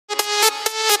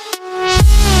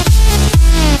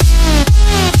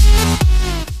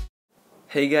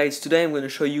Hey guys, today I'm going to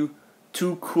show you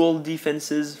two cool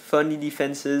defenses, funny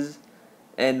defenses,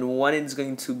 and one is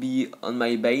going to be on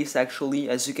my base actually.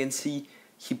 As you can see,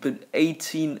 he put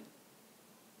 18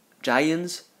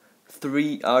 giants,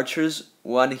 3 archers,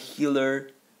 1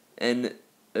 healer, and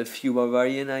a few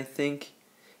barbarian I think,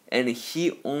 and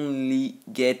he only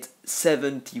get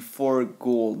 74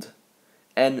 gold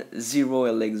and 0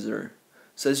 elixir.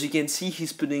 So as you can see,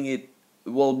 he's putting it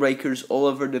wall breakers all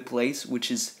over the place, which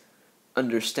is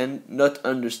not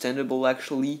understandable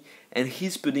actually, and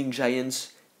he's putting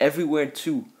giants everywhere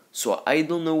too. So I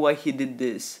don't know why he did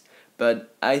this,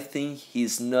 but I think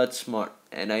he's not smart,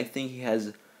 and I think he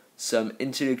has some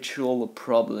intellectual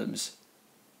problems,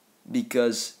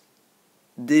 because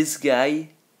this guy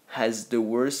has the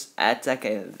worst attack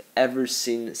I've ever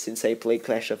seen since I play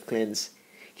Clash of Clans.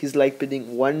 He's like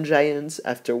putting 1 giant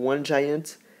after 1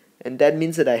 giant, and that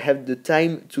means that I have the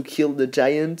time to kill the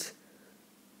giant.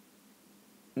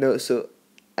 No, so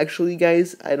actually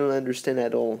guys, I don't understand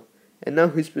at all. And now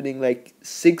he's putting like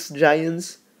 6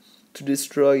 giants to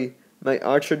destroy my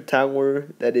archer tower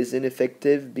that is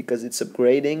ineffective because it's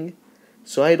upgrading.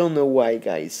 So I don't know why,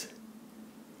 guys.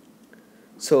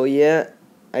 So yeah,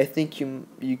 I think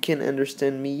you can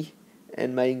understand me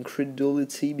and my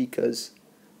incredulity, because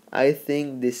I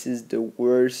think this is the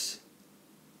worst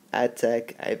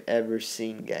attack I've ever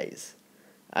seen, guys.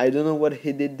 I don't know what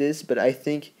he did this, but I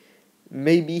think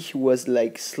maybe he was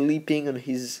like sleeping on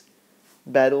his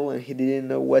battle and he didn't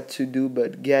know what to do,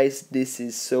 but guys, this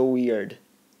is so weird.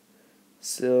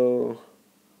 So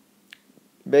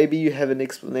maybe you have an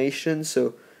explanation,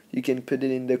 so you can put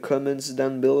it in the comments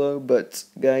down below, but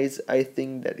guys, I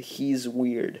think that he's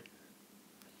weird.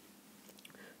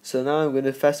 So now I'm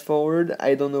gonna fast forward.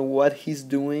 I don't know what he's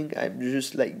doing. I'm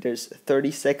just like, there's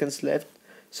 30 seconds left,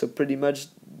 so pretty much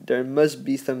there must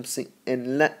be something.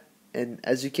 And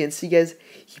as you can see, guys,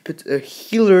 he put a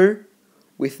healer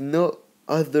with no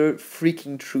other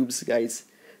freaking troops, guys.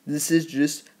 This is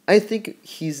just, I think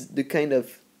he's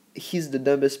the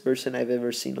dumbest person I've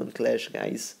ever seen on Clash,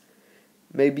 guys.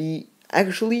 Maybe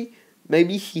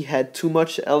he had too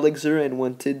much elixir and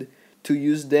wanted to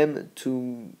use them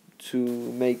to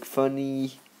make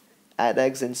funny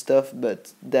attacks and stuff,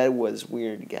 but that was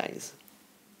weird, guys.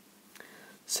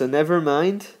 So never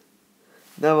mind.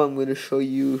 Now I'm gonna show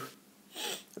you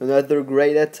another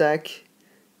great attack,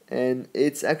 and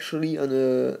it's actually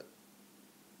on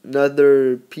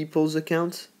another people's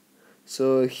account.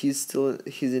 So he's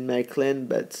in my clan,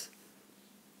 but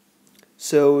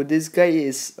so this guy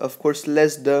is of course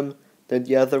less dumb than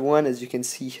the other one. As you can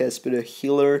see, he has put a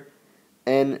healer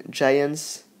and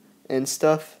giants and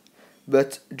stuff.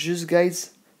 But just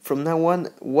guys, from now on,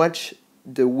 watch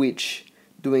the witch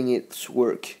doing its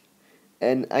work.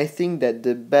 And I think that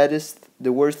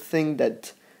the worst thing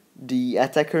that the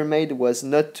attacker made was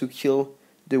not to kill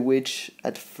the witch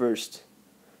at first.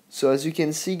 So as you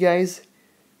can see, guys,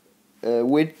 the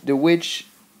witch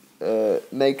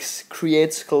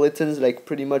creates skeletons like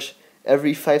pretty much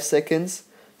every 5 seconds.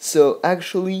 So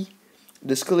actually,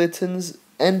 the skeletons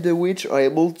and the witch are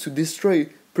able to destroy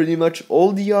pretty much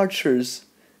all the archers,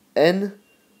 and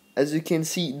as you can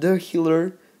see, the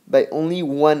healer by only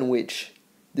 1 witch.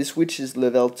 This witch is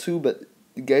level 2, but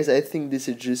guys, I think this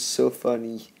is just so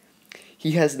funny.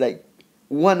 He has like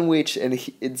 1 witch and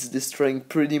it's destroying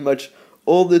pretty much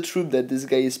all the troop that this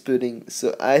guy is putting.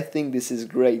 So I think this is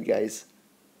great, guys.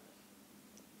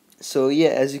 So yeah,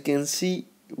 as you can see,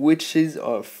 witches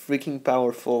are freaking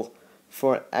powerful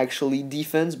for actually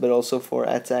defense, but also for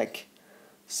attack.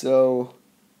 So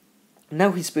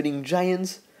now he's putting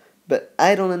giants, but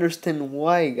I don't understand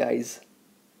why, guys.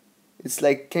 It's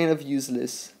like kind of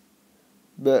useless.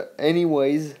 But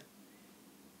anyways,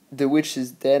 the witch is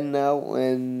dead now,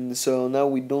 and so now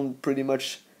we don't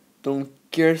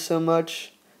care so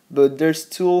much. But there's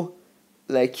still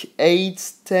like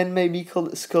 8, 10 maybe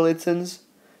skeletons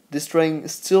destroying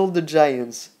still the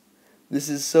giants. This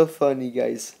is so funny,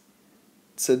 guys.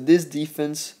 So this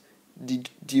defense, the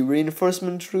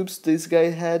reinforcement troops this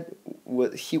guy had,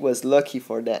 he was lucky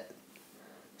for that.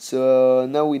 So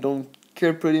now we don't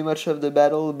care pretty much of the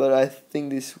battle, but I think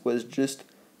this was just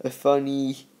a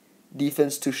funny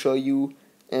defense to show you,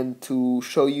 and to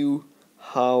show you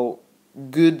how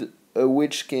good a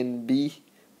witch can be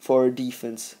for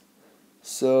defense.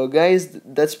 So guys,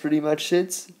 that's pretty much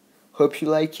it. Hope you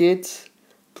like it.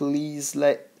 Please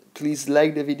like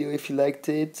the video if you liked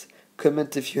it.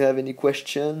 Comment if you have any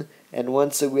question, and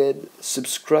once again,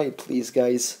 subscribe please,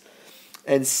 guys,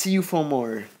 and see you for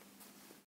more.